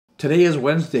Today is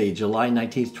Wednesday, July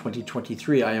 19th,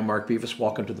 2023. I am Mark Beavis.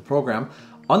 Welcome to the program.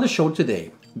 On the show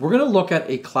today, we're going to look at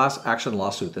a class action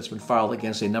lawsuit that's been filed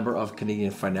against a number of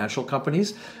Canadian financial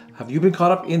companies. Have you been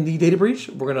caught up in the data breach?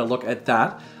 We're going to look at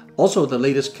that. Also, the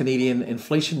latest Canadian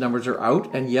inflation numbers are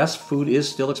out, and yes, food is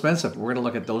still expensive. We're going to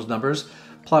look at those numbers.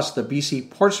 Plus, the BC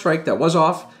port strike that was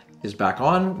off is back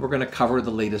on. We're going to cover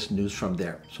the latest news from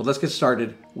there. So let's get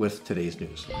started with today's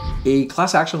news. A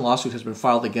class action lawsuit has been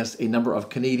filed against a number of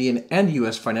Canadian and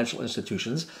U.S. financial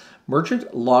institutions.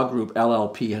 Merchant Law Group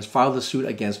LLP has filed a suit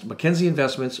against Mackenzie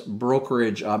Investments,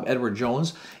 brokerage Edward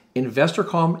Jones,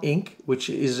 InvestorCom Inc., which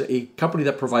is a company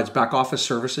that provides back office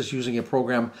services using a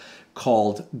program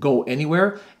called Go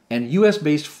Anywhere, and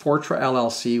US-based Fortra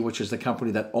LLC, which is the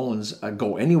company that owns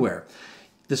Go Anywhere.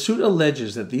 The suit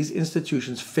alleges that these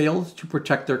institutions failed to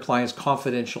protect their clients'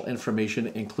 confidential information,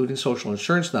 including social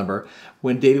insurance number,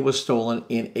 when data was stolen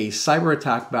in a cyber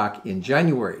attack back in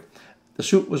January. The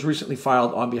suit was recently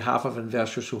filed on behalf of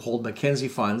investors who hold Mackenzie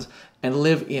funds and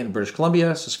live in British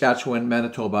Columbia, Saskatchewan,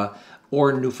 Manitoba,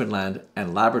 or Newfoundland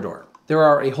and Labrador. There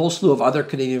are a whole slew of other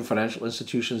Canadian financial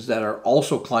institutions that are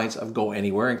also clients of Go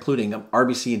Anywhere, including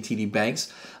RBC and TD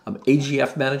Banks,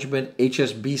 AGF Management,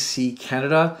 HSBC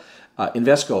Canada,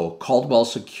 Invesco, Caldwell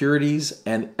Securities,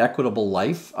 and Equitable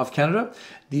Life of Canada.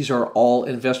 These are all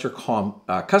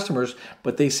InvestorCom customers,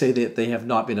 but they say that they have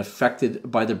not been affected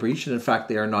by the breach, and in fact,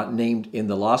 they are not named in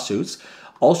the lawsuits.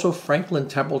 Also, Franklin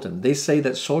Templeton, they say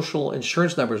that social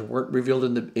insurance numbers weren't revealed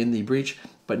in the breach,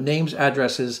 but names,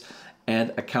 addresses, and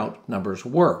account numbers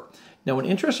were. Now, an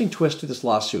interesting twist to this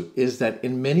lawsuit is that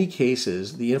in many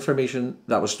cases, the information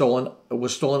that was stolen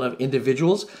of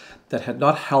individuals that had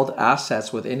not held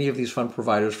assets with any of these fund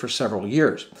providers for several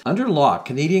years. Under law,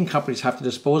 Canadian companies have to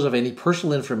dispose of any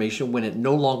personal information when it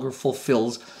no longer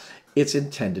fulfills its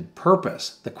intended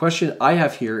purpose. The question I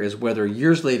have here is whether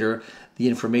years later, the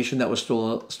information that was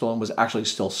stolen was actually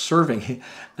still serving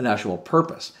an actual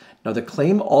purpose. Now, the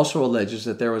claim also alleges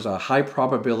that there was a high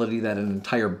probability that an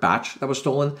entire batch that was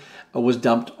stolen was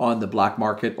dumped on the black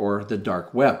market or the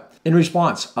dark web. In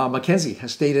response, Mackenzie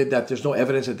has stated that there's no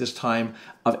evidence at this time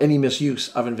of any misuse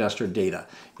of investor data.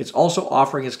 It's also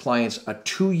offering its clients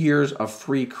 2 years of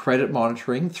free credit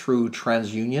monitoring through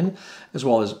TransUnion, as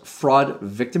well as fraud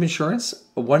victim insurance,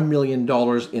 $1 million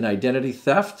in identity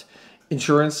theft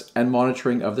insurance, and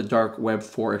monitoring of the dark web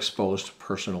for exposed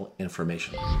personal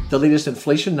information. The latest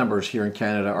inflation numbers here in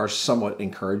Canada are somewhat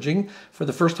encouraging. For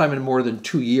the first time in more than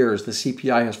 2 years, the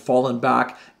CPI has fallen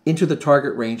back into the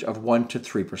target range of 1% to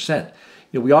 3%.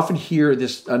 We often hear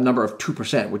this number of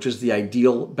 2%, which is the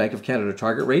ideal Bank of Canada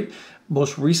target rate.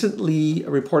 Most recently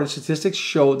reported statistics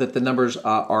show that the numbers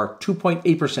are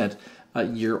 2.8%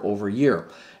 year over year.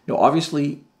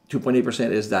 Obviously,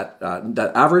 2.8% is that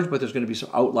average, but there's going to be some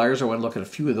outliers. I want to look at a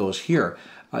few of those here.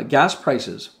 Gas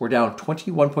prices were down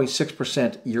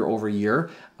 21.6% year over year.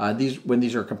 When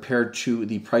these are compared to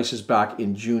the prices back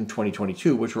in June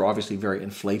 2022, which were obviously very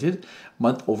inflated.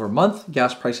 Month over month,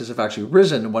 gas prices have actually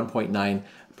risen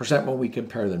 1.9% when we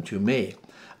compare them to May.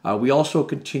 We also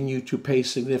continue to pay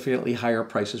significantly higher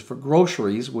prices for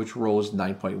groceries, which rose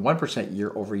 9.1%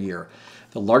 year over year.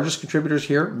 The largest contributors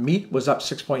here, meat was up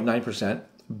 6.9%.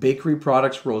 Bakery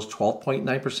products rose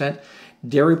 12.9%.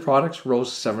 Dairy products rose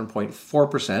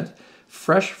 7.4%.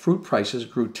 Fresh fruit prices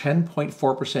grew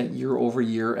 10.4% year over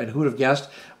year. And who would have guessed,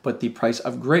 but the price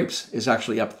of grapes is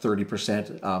actually up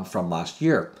 30% from last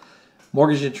year.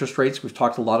 Mortgage interest rates, we've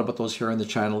talked a lot about those here on the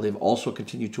channel. They've also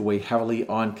continued to weigh heavily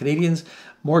on Canadians.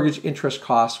 Mortgage interest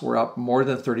costs were up more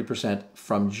than 30%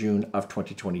 from June of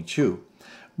 2022.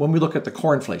 When we look at the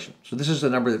core inflation, so this is the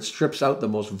number that strips out the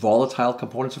most volatile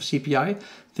components of CPI,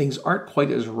 things aren't quite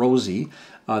as rosy.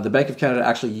 The Bank of Canada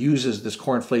actually uses this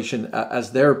core inflation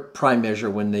as their prime measure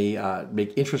when they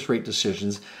make interest rate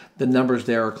decisions. The numbers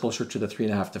there are closer to the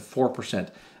 3.5% to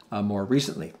 4% more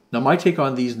recently. Now, my take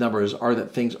on these numbers are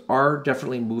that things are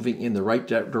definitely moving in the right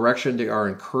direction. They are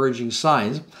encouraging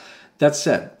signs. That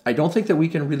said, I don't think that we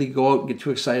can really go out and get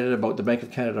too excited about the Bank of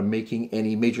Canada making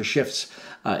any major shifts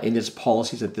in its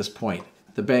policies at this point.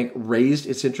 The bank raised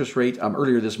its interest rate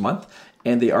earlier this month,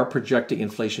 and they are projecting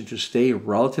inflation to stay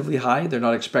relatively high. They're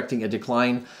not expecting a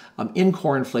decline in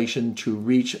core inflation to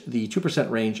reach the 2%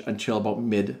 range until about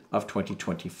mid of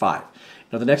 2025.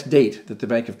 Now, the next date that the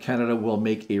Bank of Canada will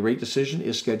make a rate decision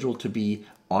is scheduled to be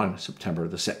on September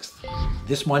the 6th.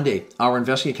 This Monday, our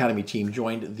Investing Academy team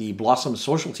joined the Blossom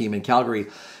Social team in Calgary,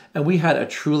 and we had a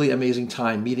truly amazing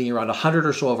time meeting around 100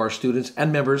 or so of our students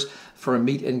and members for a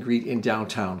meet and greet in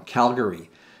downtown Calgary.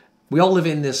 We all live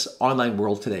in this online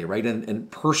world today, right?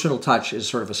 And personal touch is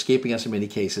sort of escaping us in many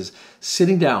cases.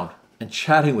 Sitting down and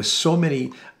chatting with so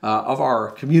many of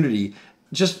our community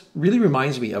just really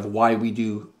reminds me of why we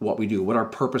do what we do, what our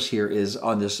purpose here is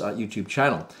on this YouTube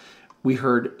channel. We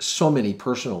heard so many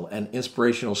personal and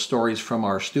inspirational stories from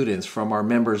our students, from our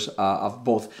members of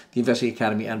both the Investing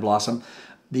Academy and Blossom.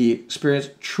 The experience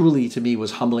truly, to me,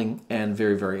 was humbling and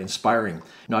very, very inspiring.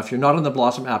 Now, if you're not on the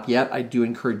Blossom app yet, I do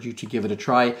encourage you to give it a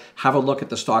try. Have a look at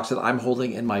the stocks that I'm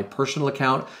holding in my personal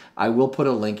account. I will put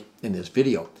a link in this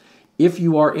video. If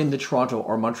you are in the Toronto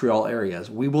or Montreal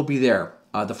areas, we will be there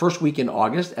the first week in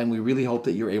August, and we really hope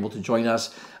that you're able to join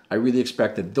us. I really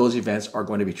expect that those events are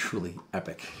going to be truly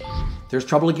epic. There's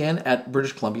trouble again at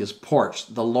British Columbia's ports.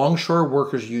 The Longshore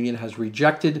Workers Union has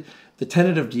rejected the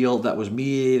tentative deal that was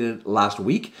mediated last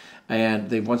week, and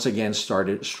they've once again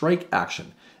started strike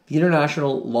action. The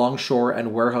International Longshore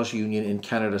and Warehouse Union in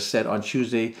Canada said on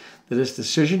Tuesday that its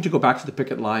decision to go back to the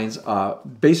picket lines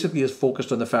basically is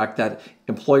focused on the fact that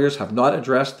employers have not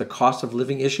addressed the cost of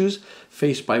living issues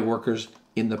faced by workers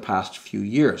in the past few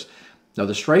years. Now,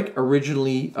 the strike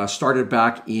originally started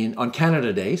back on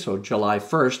Canada Day, so July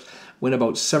 1st, when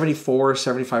about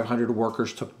 7,500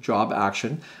 workers took job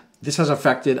action. This has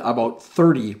affected about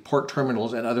 30 port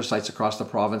terminals and other sites across the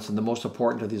province, and the most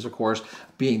important of these, of course,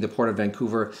 being the Port of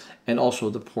Vancouver and also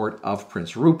the Port of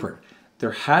Prince Rupert.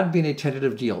 There had been a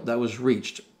tentative deal that was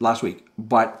reached last week,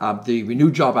 but the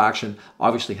renewed job action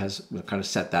obviously has kind of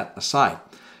set that aside.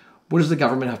 What does the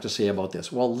government have to say about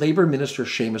this? Well, Labour Minister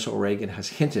Seamus O'Regan has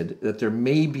hinted that there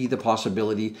may be the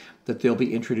possibility that they'll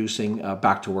be introducing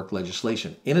back-to-work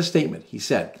legislation. In a statement, he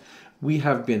said, "We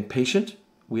have been patient,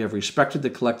 we have respected the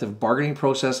collective bargaining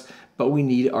process, but we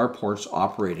need our ports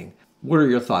operating." What are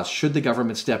your thoughts? Should the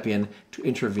government step in to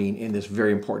intervene in this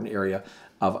very important area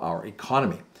of our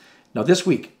economy? Now, this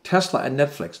week, Tesla and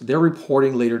Netflix, they're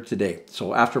reporting later today.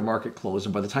 So after market close,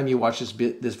 and by the time you watch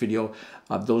this video,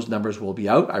 those numbers will be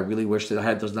out. I really wish that I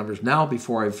had those numbers now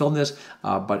before I film this,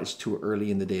 but it's too early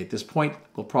in the day at this point.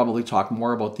 We'll probably talk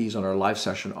more about these on our live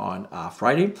session on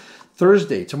Friday.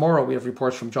 Thursday, tomorrow, we have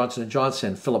reports from Johnson &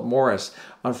 Johnson, Philip Morris.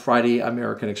 On Friday,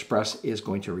 American Express is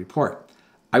going to report.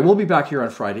 I will be back here on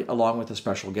Friday along with a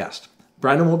special guest.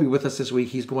 Brandon will be with us this week.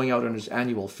 He's going out on his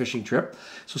annual fishing trip.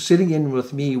 So sitting in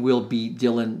with me will be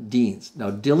Dylan Deans. Now,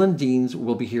 Dylan Deans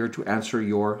will be here to answer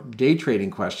your day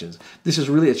trading questions. This is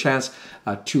really a chance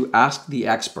to ask the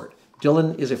expert.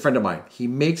 Dylan is a friend of mine. He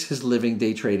makes his living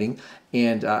day trading,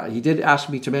 and he did ask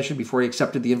me to mention before he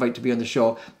accepted the invite to be on the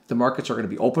show, the markets are going to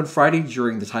be open Friday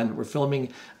during the time that we're filming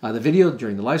the video,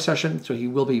 during the live session, so he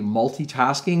will be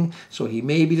multitasking, so he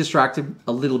may be distracted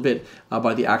a little bit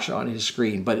by the action on his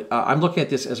screen, but I'm looking at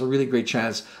this as a really great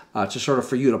chance to sort of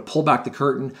for you to pull back the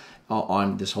curtain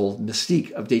on this whole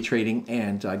mystique of day trading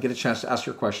and get a chance to ask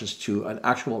your questions to an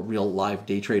actual real live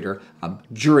day trader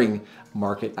during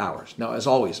market hours. Now, as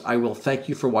always, I will thank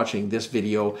you for watching this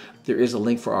video. There is a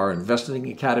link for our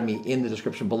Investing Academy in the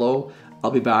description below.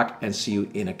 I'll be back and see you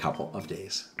in a couple of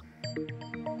days.